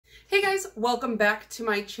Hey guys, welcome back to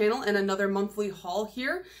my channel and another monthly haul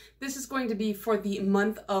here. This is going to be for the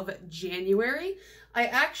month of January. I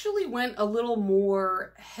actually went a little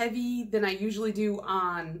more heavy than I usually do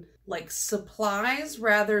on like supplies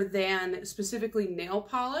rather than specifically nail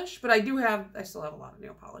polish, but I still have a lot of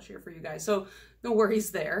nail polish here for you guys, so no worries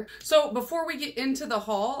there. So before we get into the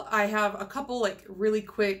haul, I have a couple like really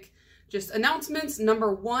quick just announcements.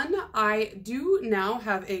 Number one, I do now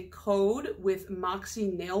have a code with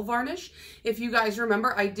Moxie Nail Varnish. If you guys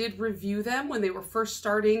remember, I did review them when they were first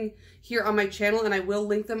starting here on my channel, and I will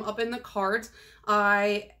link them up in the cards.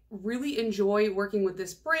 I really enjoy working with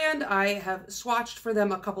this brand. I have swatched for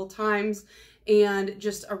them a couple times, and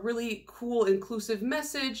just a really cool inclusive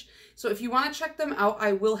message. So if you want to check them out,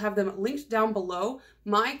 I will have them linked down below.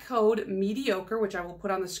 My code mediocre, which I will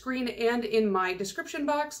put on the screen and in my description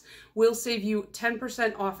box, will save you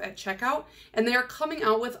 10% off at checkout. And they are coming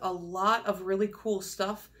out with a lot of really cool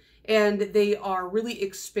stuff, and they are really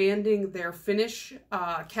expanding their finish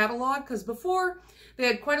catalog, because before they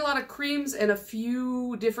had quite a lot of creams and a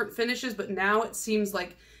few different finishes, but now it seems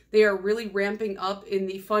like they are really ramping up in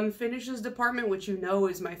the fun finishes department, which you know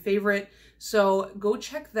is my favorite. So go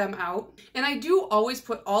check them out. And I do always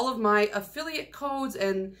put all of my affiliate codes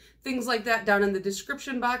and things like that down in the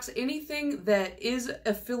description box. Anything that is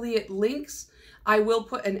affiliate links, I will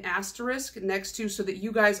put an asterisk next to so that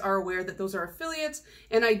you guys are aware that those are affiliates,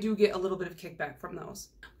 and I do get a little bit of kickback from those.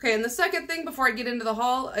 Okay, and the second thing before I get into the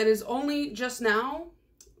haul, it is only just now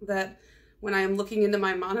that when I am looking into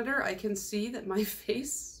my monitor, I can see that my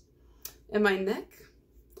face and my neck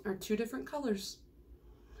are two different colors.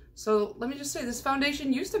 So let me just say, this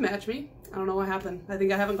foundation used to match me. I don't know what happened. I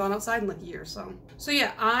think I haven't gone outside in like a year. So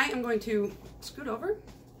yeah, I am going to scoot over,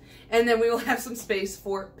 and then we will have some space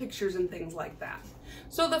for pictures and things like that.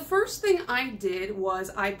 So the first thing I did was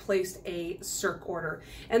I placed a Cirque order.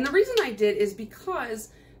 And the reason I did is because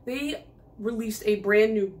they released a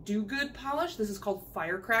brand new Do Good polish. This is called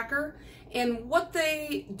Firecracker. And what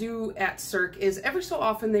they do at Cirque is every so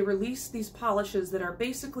often they release these polishes that are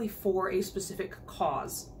basically for a specific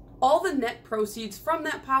cause. All the net proceeds from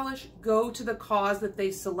that polish go to the cause that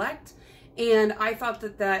they select. And I thought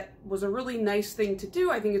that that was a really nice thing to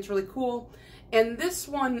do. I think it's really cool. And this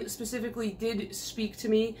one specifically did speak to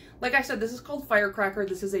me. Like I said, this is called Firecracker.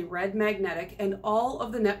 This is a red magnetic, and all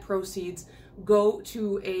of the net proceeds go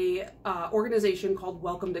to a organization called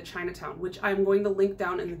Welcome to Chinatown, which I'm going to link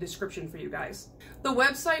down in the description for you guys. The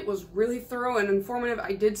website was really thorough and informative.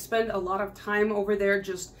 I did spend a lot of time over there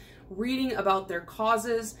just reading about their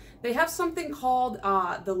causes. They have something called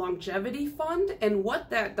the Longevity Fund, and what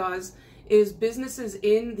that does is businesses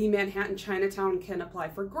in the Manhattan Chinatown can apply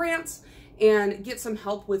for grants and get some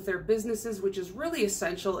help with their businesses, which is really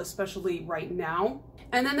essential, especially right now.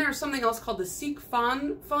 And then there's something else called the Sikh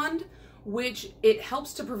Fund, which it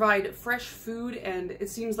helps to provide fresh food and it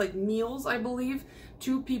seems like meals, I believe,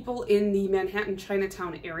 to people in the Manhattan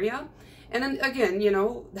Chinatown area. And then again, you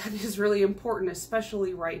know, that is really important,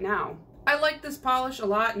 especially right now. I like this polish a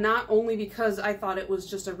lot, not only because I thought it was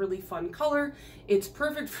just a really fun color, it's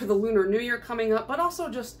perfect for the Lunar New Year coming up, but also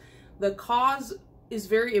just the cause is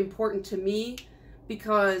very important to me,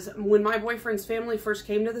 because when my boyfriend's family first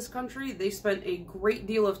came to this country, they spent a great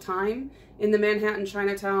deal of time in the Manhattan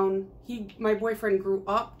Chinatown. My boyfriend grew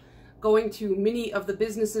up going to many of the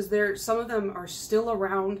businesses there. Some of them are still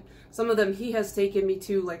around. Some of them he has taken me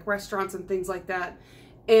to, like restaurants and things like that.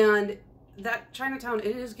 And that Chinatown,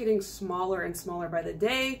 it is getting smaller and smaller by the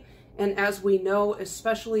day. And as we know,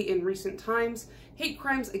 especially in recent times, hate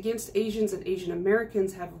crimes against Asians and Asian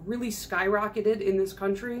Americans have really skyrocketed in this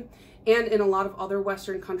country and in a lot of other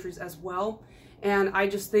Western countries as well. And I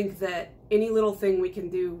just think that any little thing we can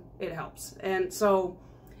do, it helps. And so,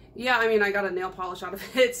 yeah, I mean, I got a nail polish out of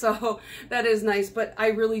it, so that is nice, but I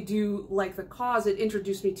really do like the cause. It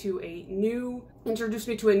introduced me to a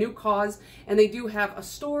new cause, and they do have a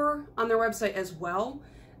store on their website as well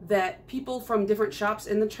that people from different shops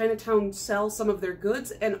in the Chinatown sell some of their goods,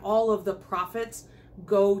 and all of the profits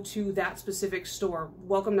go to that specific store.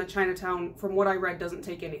 Welcome to Chinatown, from what I read, doesn't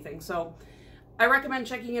take anything. So I recommend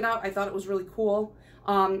checking it out. I thought it was really cool.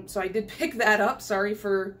 So I did pick that up. Sorry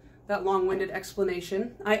for that long-winded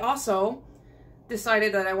explanation. I also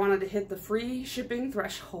decided that I wanted to hit the free shipping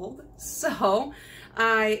threshold. So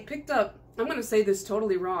I picked up, I'm going to say this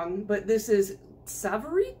totally wrong, but this is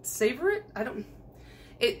Savorit?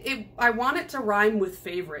 I want it to rhyme with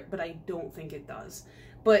favorite, but I don't think it does.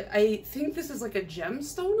 But I think this is like a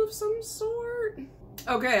gemstone of some sort.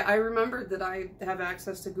 Okay, I remembered that I have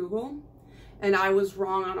access to Google, and I was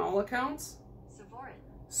wrong on all accounts. Savorit.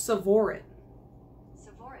 Savorit.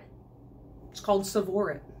 Savorit. It's called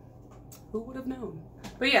Savorit. Who would have known?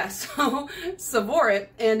 But yeah, so Savor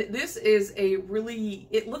It, and this is a really,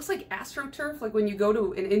 it looks like AstroTurf, like when you go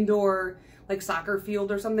to an indoor like soccer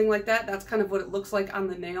field or something like that. That's kind of what it looks like on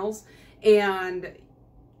the nails. And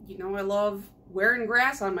you know, I love wearing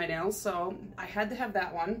grass on my nails, so I had to have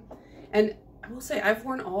that one. And I will say I've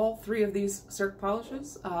worn all 3 of these Cirque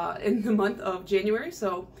polishes in the month of January,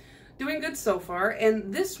 so doing good so far.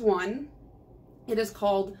 And this one, it is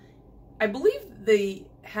called, I believe they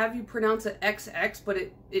have you pronounce it XX, but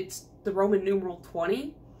it's the Roman numeral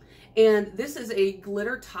 20. And this is a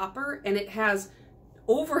glitter topper, and it has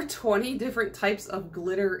over 20 different types of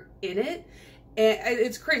glitter in it. And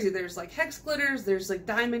it's crazy. There's like hex glitters, there's like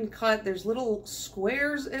diamond cut, there's little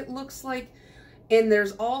squares it looks like, and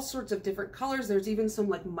there's all sorts of different colors. There's even some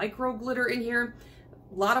like micro glitter in here.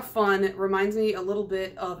 A lot of fun. It reminds me a little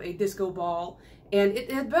bit of a disco ball, and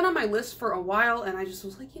it had been on my list for a while, and I just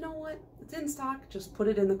was like, you know what, it's in stock, just put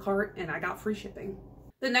it in the cart, and I got free shipping.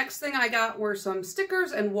 The next thing I got were some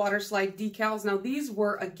stickers and water slide decals. Now these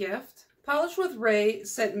were a gift. Polish with Ray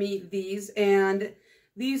sent me these, and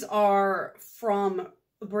these are from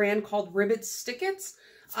a brand called Ribbit Stickits.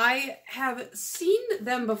 I have seen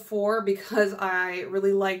them before because I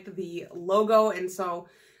really liked the logo, and so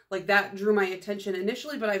like that drew my attention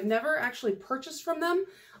initially, but I've never actually purchased from them.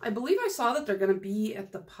 I believe I saw that they're going to be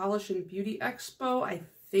at the Polish and Beauty Expo, I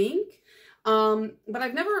think. But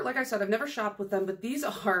I've never, like I said, I've never shopped with them, but these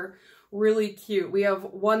are really cute. We have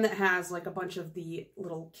one that has like a bunch of the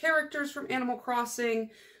little characters from Animal Crossing.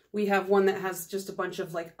 We have one that has just a bunch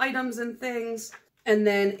of like items and things. And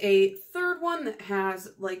then a third one that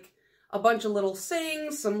has like a bunch of little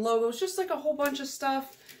sayings, some logos, just like a whole bunch of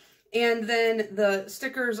stuff. And then the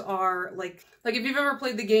stickers are like if you've ever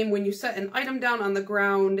played the game, when you set an item down on the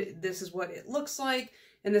ground, this is what it looks like.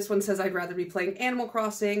 And this one says, I'd rather be playing Animal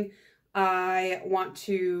Crossing. I want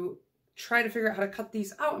to try to figure out how to cut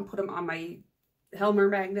these out and put them on my Helmer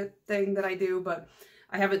magnet thing that I do, but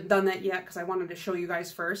I haven't done that yet because I wanted to show you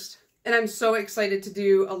guys first. And I'm so excited to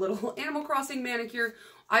do a little Animal Crossing manicure.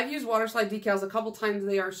 I've used water slide decals a couple times.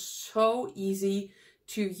 They are so easy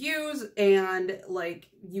to use, and like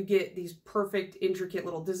you get these perfect intricate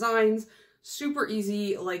little designs. Super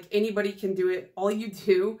easy, like anybody can do it. All you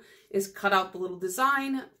do is cut out the little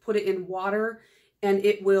design, put it in water, and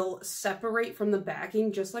it will separate from the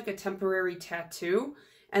backing just like a temporary tattoo.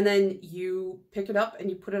 And then you pick it up and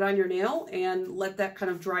you put it on your nail and let that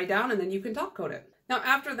kind of dry down, and then you can top coat it. Now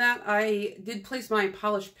after that, I did place my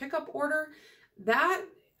polish pickup order. That,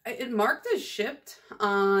 it marked as shipped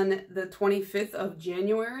on the 25th of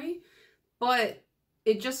January, but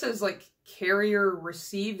it just says like carrier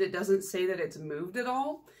received. It doesn't say that it's moved at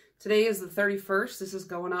all. Today is the 31st. This is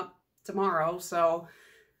going up tomorrow, so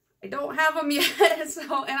I don't have them yet.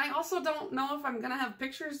 So, and I also don't know if I'm going to have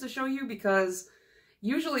pictures to show you, because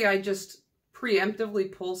usually I just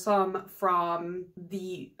preemptively pull some from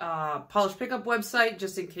the polish pickup website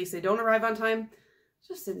just in case they don't arrive on time.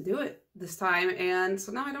 Just didn't do it this time, and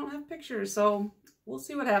so now I don't have pictures, so we'll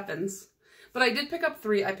see what happens. But I did pick up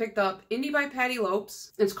 3. I picked up Indie by Patty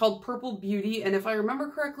Lopes. It's called Purple Beauty, and if I remember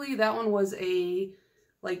correctly, that one was a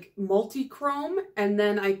like multi-chrome. And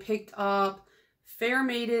then I picked up Fair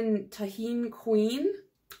Maiden Tahine Queen,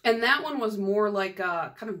 and that one was more like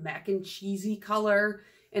a kind of mac and cheesy color,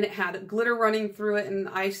 and it had glitter running through it, and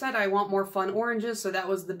I said I want more fun oranges, so that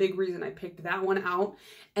was the big reason I picked that one out.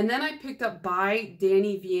 And then I picked up by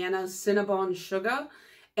Danny Vienna's Cinnabon Sugar,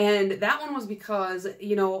 and that one was because,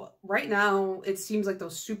 you know, right now it seems like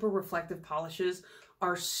those super reflective polishes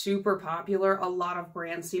are super popular. A lot of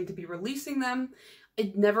brands seem to be releasing them.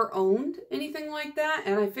 I'd never owned anything like that,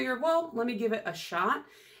 and I figured, well, let me give it a shot.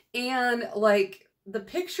 And like the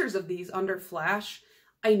pictures of these under flash,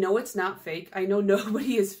 I know it's not fake. I know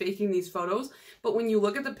nobody is faking these photos, but when you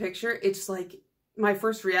look at the picture, it's like, my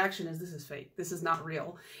first reaction is, this is fake. This is not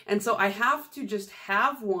real. And so I have to just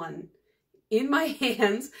have one in my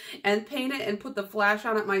hands and paint it and put the flash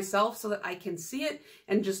on it myself so that I can see it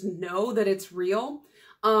and just know that it's real.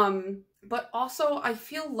 But also I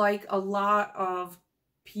feel like a lot of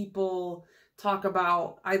people talk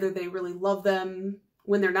about either they really love them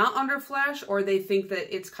when they're not under flash, or they think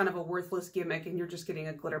that it's kind of a worthless gimmick and you're just getting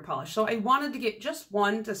a glitter polish. So I wanted to get just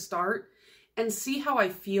one to start and see how I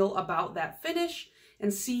feel about that finish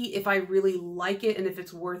and see if I really like it and if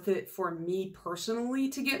it's worth it for me personally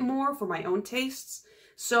to get more for my own tastes.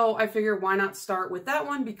 So I figured, why not start with that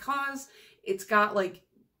one, because it's got like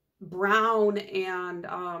brown and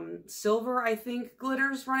silver, I think,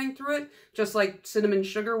 glitters running through it, just like Cinnamon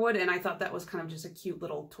Sugar would, and I thought that was kind of just a cute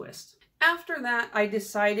little twist. After that, I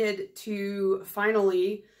decided to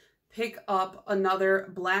finally pick up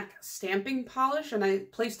another black stamping polish, and I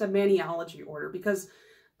placed a Maniology order because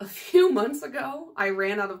a few months ago I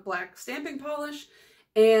ran out of black stamping polish,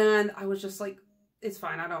 and I was just like, it's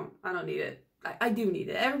fine, I don't need it. I do need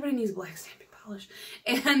it. Everybody needs black stamping polish.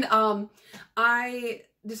 And I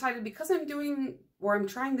decided, because I'm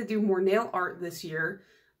trying to do more nail art this year,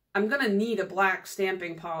 I'm gonna need a black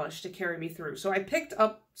stamping polish to carry me through. So I picked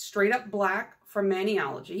up straight up black from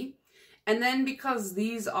Maniology. And then because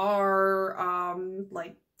these are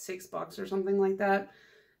like $6 or something like that,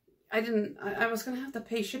 I was gonna have to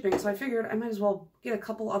pay shipping. So I figured I might as well get a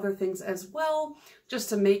couple other things as well, just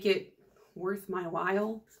to make it worth my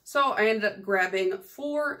while. So I ended up grabbing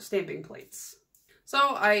 4 stamping plates. So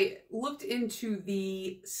I looked into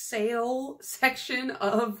the sale section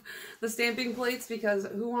of the stamping plates, because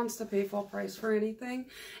who wants to pay full price for anything?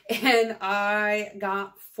 And I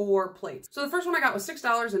got 4 plates. So the first one I got was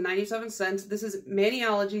 $6.97. This is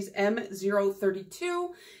Maniology's M032.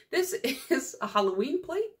 This is a Halloween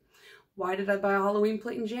plate. Why did I buy a Halloween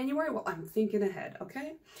plate in January? Well, I'm thinking ahead,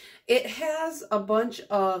 okay? It has a bunch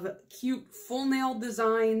of cute full nail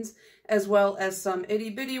designs, as well as some itty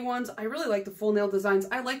bitty ones. I really like the full nail designs.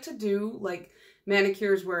 I like to do like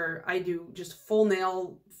manicures where I do just full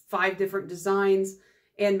nail, 5 different designs,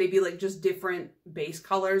 and maybe like just different base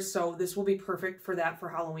colors. So this will be perfect for that for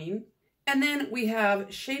Halloween. And then we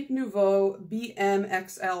have Shape Nouveau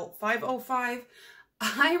BMXL 505.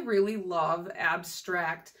 I really love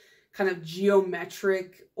abstract, kind of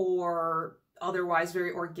geometric or otherwise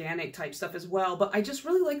very organic type stuff as well, but I just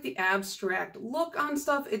really like the abstract look on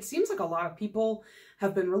stuff. It seems like a lot of people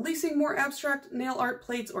have been releasing more abstract nail art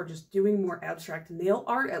plates, or just doing more abstract nail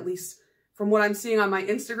art, at least from what I'm seeing on my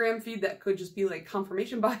Instagram feed. That could just be like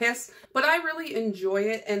confirmation bias, but I really enjoy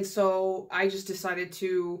it, and so I just decided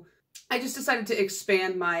to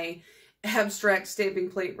expand my abstract stamping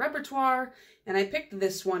plate repertoire, and I picked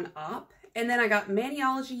this one up. And then I got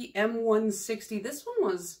Maniology M160. This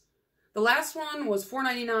one was, the last one was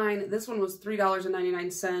 $4.99. This one was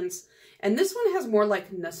 $3.99. And this one has more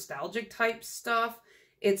like nostalgic type stuff.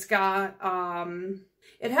 It's got,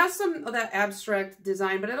 it has some of that abstract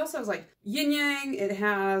design, but it also has like yin yang. It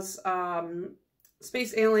has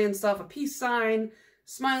space alien stuff, a peace sign,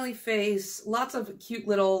 smiley face, lots of cute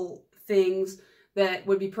little things that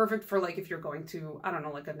would be perfect for like if you're going to, I don't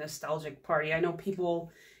know, like a nostalgic party. I know people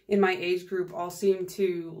in my age group all seem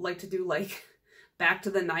to like to do like back to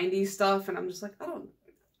the 90s stuff, and I'm just like,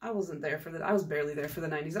 I wasn't there for that. I was barely there for the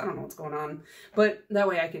 90s. I don't know what's going on, but that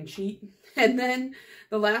way I can cheat. And then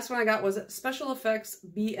the last one I got was Special Effects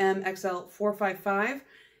BMXL 455,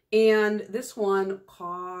 and this one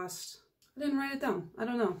cost, I didn't write it down. I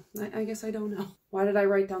don't know. I guess I don't know. Why did I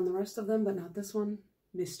write down the rest of them but not this one?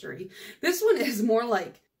 Mystery. This one is more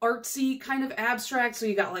like artsy, kind of abstract, so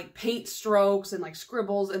you got like paint strokes and like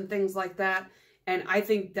scribbles and things like that, and I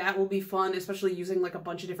think that will be fun, especially using like a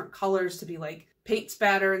bunch of different colors to be like paint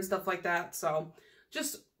spatter and stuff like that. So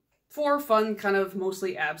just 4 fun, kind of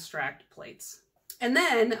mostly abstract plates. And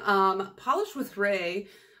then Polish with Ray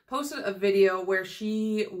posted a video where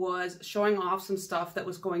she was showing off some stuff that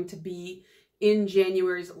was going to be in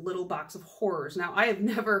January's Little Box of Horrors. Now, I have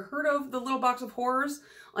never heard of the Little Box of Horrors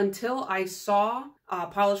until I saw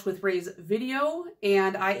Polish with Ray's video,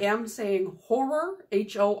 and I am saying horror,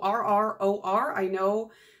 H-O-R-R-O-R. I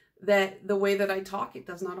know that the way that I talk, it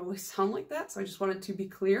does not always sound like that, so I just wanted to be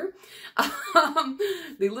clear.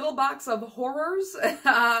 The Little Box of Horrors,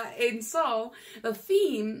 and so the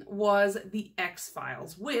theme was the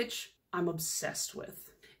X-Files, which I'm obsessed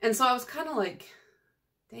with. And so I was kind of like,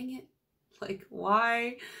 dang it. Like,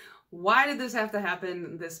 why did this have to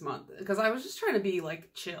happen this month? Because I was just trying to be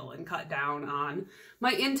like chill and cut down on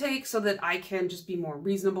my intake so that I can just be more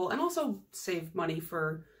reasonable and also save money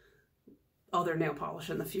for other nail polish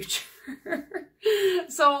in the future.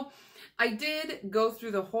 So I did go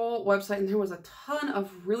through the whole website, and there was a ton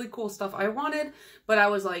of really cool stuff I wanted, but I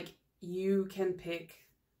was like, you can pick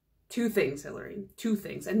 2 things, Hillary, 2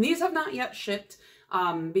 things. And these have not yet shipped.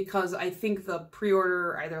 Because I think the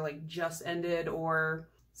pre-order either like just ended or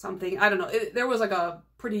something. I don't know. There was like a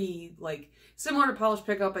pretty like similar to Polish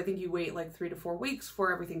Pickup. I think you wait like 3 to 4 weeks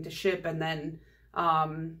for everything to ship, and then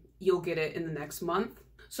you'll get it in the next month.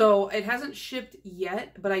 So it hasn't shipped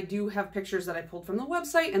yet, but I do have pictures that I pulled from the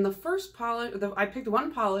website. And the first polish, I picked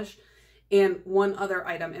 1 polish and 1 other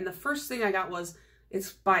item. And the first thing I got was,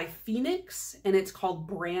 it's by Phoenix, and it's called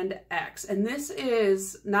Brand X. And this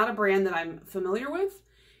is not a brand that I'm familiar with.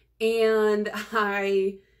 And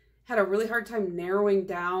I had a really hard time narrowing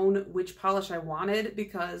down which polish I wanted,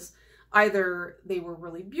 because either they were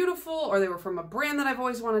really beautiful, or they were from a brand that I've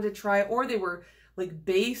always wanted to try, or they were like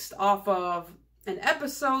based off of an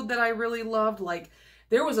episode that I really loved. Like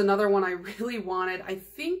there was another one I really wanted. I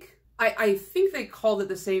think they called it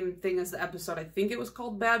the same thing as the episode. I think it was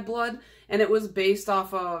called Bad Blood, and it was based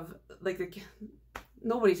off of like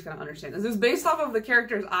nobody's gonna understand this. It was based off of the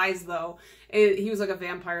character's eyes though. He was like a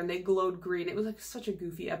vampire and they glowed green. It was like such a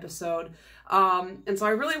goofy episode. And so I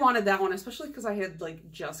really wanted that one, especially because I had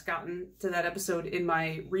like just gotten to that episode in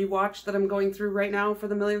my rewatch that I'm going through right now for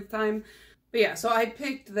the millionth time. But yeah, so I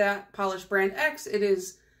picked that Polish Brand X. It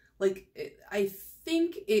is like, I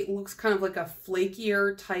think it looks kind of like a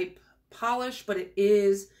flakier type polish, but it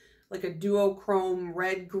is like a duochrome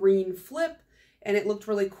red-green flip, and it looked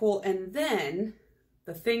really cool. And then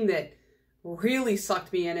the thing that really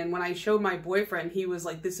sucked me in, and when I showed my boyfriend, he was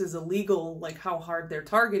like, this is illegal, like how hard they're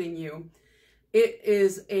targeting you. It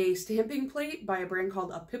is a stamping plate by a brand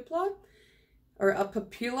called Apipla, or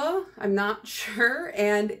Apipila, I'm not sure,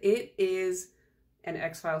 and it is an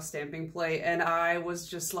X-Files stamping plate, and I was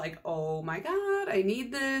just like, oh my god, I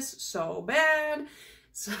need this so bad.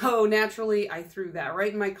 So naturally, I threw that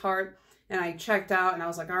right in my cart, and I checked out, and I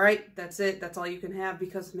was like, all right, that's it, that's all you can have,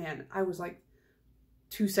 because man, I was like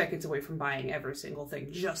 2 seconds away from buying every single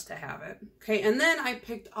thing just to have it. Okay, and then I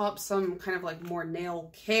picked up some kind of like more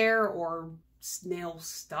nail care or nail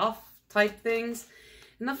stuff type things.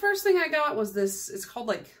 And the first thing I got was this, it's called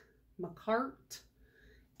like Macart.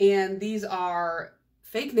 And these are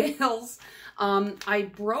fake nails.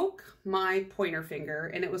 I broke my pointer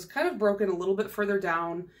finger and it was kind of broken a little bit further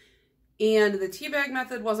down. And the tea bag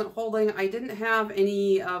method wasn't holding. I didn't have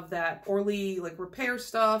any of that Orly like repair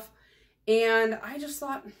stuff. And I just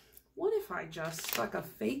thought, what if I just stuck a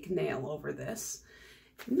fake nail over this?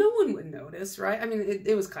 No one would notice, right? I mean,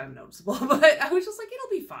 it was kind of noticeable, but I was just like,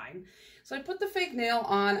 it'll be fine. So I put the fake nail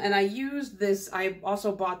on and I used this. I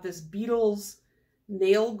also bought this Beetles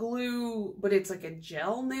nail glue, but it's like a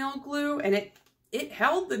gel nail glue, and it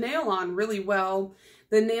held the nail on really well.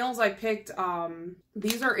 The nails I picked,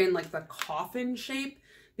 these are in like the coffin shape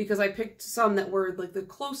because I picked some that were like the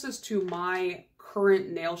closest to my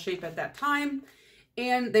current nail shape at that time,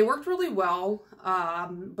 and they worked really well.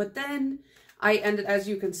 But then I ended, as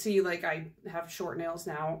you can see, like I have short nails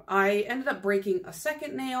now. I ended up breaking a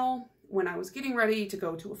second nail when I was getting ready to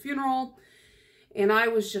go to a funeral, and I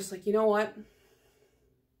was just like, you know what?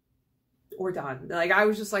 We're done. Like I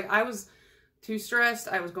was just like, I was too stressed.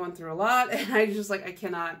 I was going through a lot, and I just like, I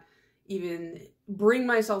cannot even bring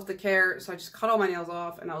myself to care. So I just cut all my nails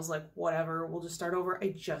off and I was like, whatever, we'll just start over. I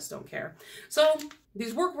just don't care. So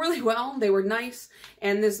these work really well. They were nice.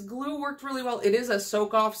 And this glue worked really well. It is a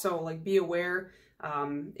soak off. So like be aware,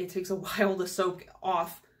 it takes a while to soak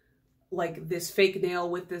off like this fake nail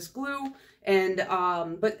with this glue. And,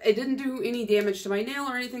 but it didn't do any damage to my nail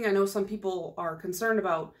or anything. I know some people are concerned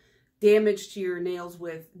about damage to your nails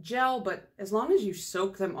with gel, but as long as you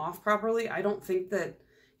soak them off properly, I don't think that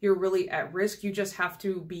you're really at risk. You just have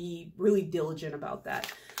to be really diligent about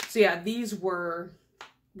that. So yeah, these were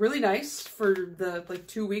really nice for the like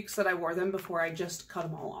 2 weeks that I wore them before I just cut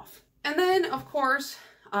them all off. And then of course,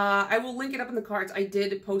 I will link it up in the cards. I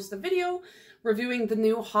did post a video reviewing the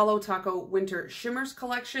new Holo Taco Winter Shimmers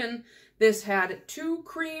collection. This had 2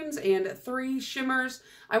 creams and 3 shimmers.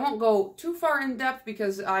 I won't go too far in depth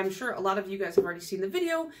because I'm sure a lot of you guys have already seen the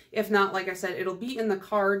video. If not, like I said, it'll be in the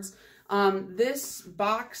cards. This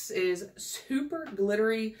box is super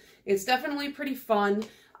glittery. It's definitely pretty fun.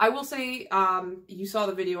 I will say, you saw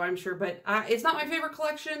the video, I'm sure, but it's not my favorite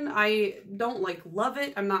collection. I don't like love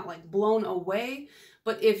it. I'm not like blown away.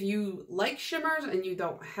 But if you like shimmers and you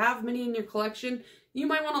don't have many in your collection, you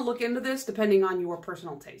might want to look into this depending on your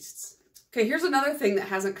personal tastes. Okay, here's another thing that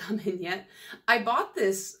hasn't come in yet. I bought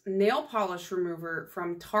this nail polish remover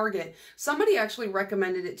from Target. Somebody actually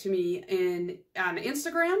recommended it to me on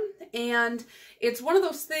Instagram, and it's one of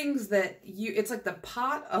those things that it's like the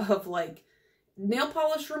pot of like nail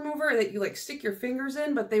polish remover that you like stick your fingers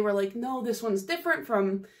in, but they were like, no, this one's different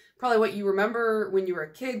from probably what you remember when you were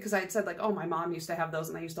a kid, because I had said like, oh, my mom used to have those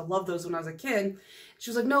and I used to love those when I was a kid.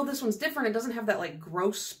 She was like, no, this one's different. It doesn't have that like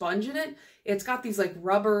gross sponge in it. It's got these like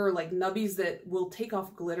rubber like nubbies that will take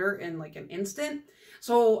off glitter in like an instant.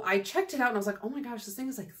 So I checked it out and I was like, oh my gosh, this thing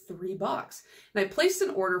is like $3. And I placed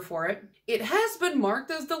an order for it. It has been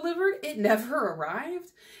marked as delivered. It never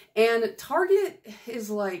arrived. And Target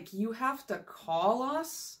is like, you have to call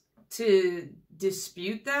us to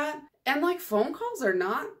dispute that. And like phone calls are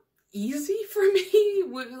not easy for me.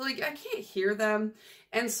 Like I can't hear them.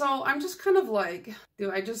 And so I'm just kind of like,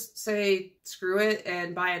 do I just say screw it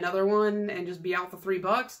and buy another one and just be out the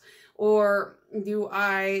 $3? Or do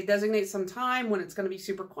I designate some time when it's going to be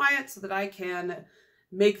super quiet so that I can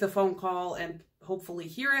make the phone call and hopefully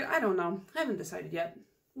hear it. I don't know. I haven't decided yet.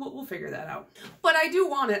 We'll figure that out. But I do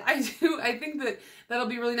want it. I think that that'll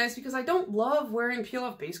be really nice because I don't love wearing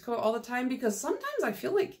peel-off base coat all the time because sometimes I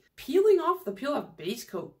feel like peeling off the peel-off base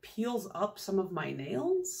coat peels up some of my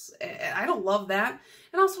nails. I don't love that.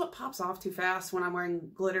 And also it pops off too fast when I'm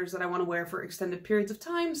wearing glitters that I want to wear for extended periods of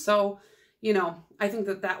time. So, you know, I think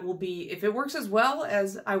that that will be, if it works as well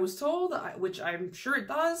as I was told, which I'm sure it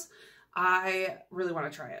does, I really want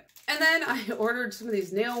to try it. And then I ordered some of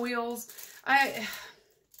these nail wheels. I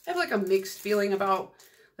have like a mixed feeling about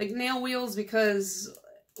like nail wheels because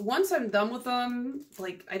once I'm done with them,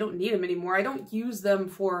 like I don't need them anymore. I don't use them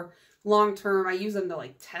for long term. I use them to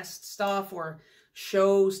like test stuff or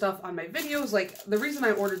show stuff on my videos. Like the reason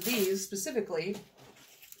I ordered these specifically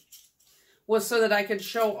was so that I could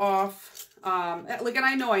show off, like, and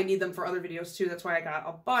I know I need them for other videos too. That's why I got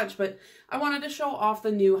a bunch, but I wanted to show off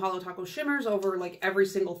the new Holo Taco shimmers over like every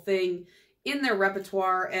single thing in their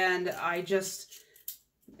repertoire. And I just,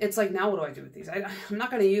 it's like, now what do I do with these? I'm not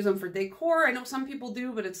going to use them for decor. I know some people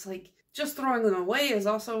do, but it's like just throwing them away is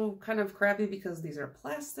also kind of crappy because these are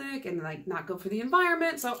plastic and like not good for the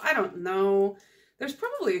environment. So I don't know. There's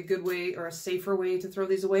probably a good way or a safer way to throw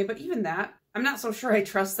these away, but even that, I'm not so sure I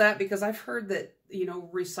trust that because I've heard that, you know,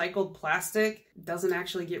 recycled plastic doesn't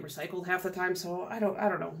actually get recycled half the time. So I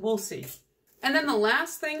don't know. We'll see. And then the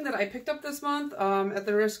last thing that I picked up this month, at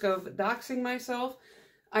the risk of doxing myself,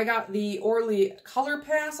 I got the Orly Color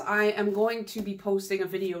Pass. I am going to be posting a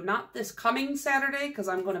video, not this coming Saturday, because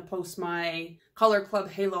I'm going to post my Color Club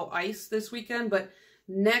Halo Ice this weekend, but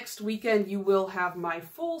next weekend you will have my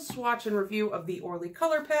full swatch and review of the Orly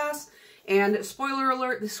Color Pass. And spoiler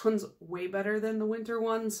alert, this one's way better than the winter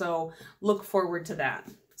one, so look forward to that.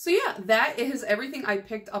 So yeah, that is everything I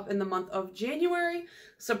picked up in the month of January.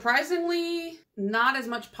 Surprisingly, not as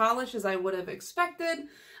much polish as I would have expected.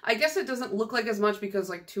 I guess it doesn't look like as much because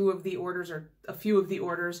like two of the orders or a few of the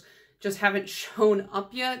orders just haven't shown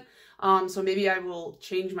up yet. So maybe I will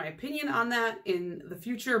change my opinion on that in the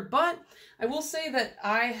future. But I will say that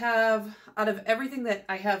I have, out of everything that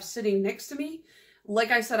I have sitting next to me, like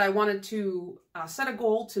I said, I wanted to set a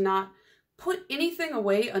goal to not put anything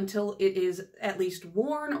away until it is at least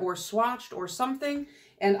worn or swatched or something.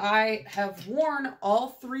 And I have worn all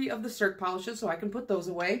three of the Cirque polishes, so I can put those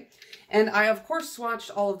away. And I, of course,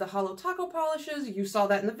 swatched all of the Holo Taco polishes. You saw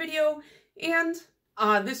that in the video. And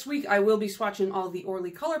this week, I will be swatching all the Orly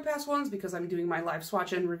Color Pass ones because I'm doing my live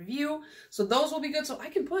swatch and review. So those will be good. So I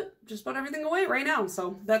can just put everything away right now.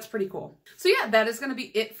 So that's pretty cool. So yeah, that is going to be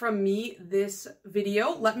it from me this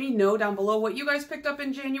video. Let me know down below what you guys picked up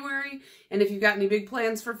in January. And if you've got any big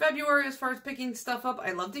plans for February as far as picking stuff up,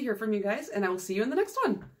 I'd love to hear from you guys. And I will see you in the next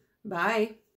one. Bye.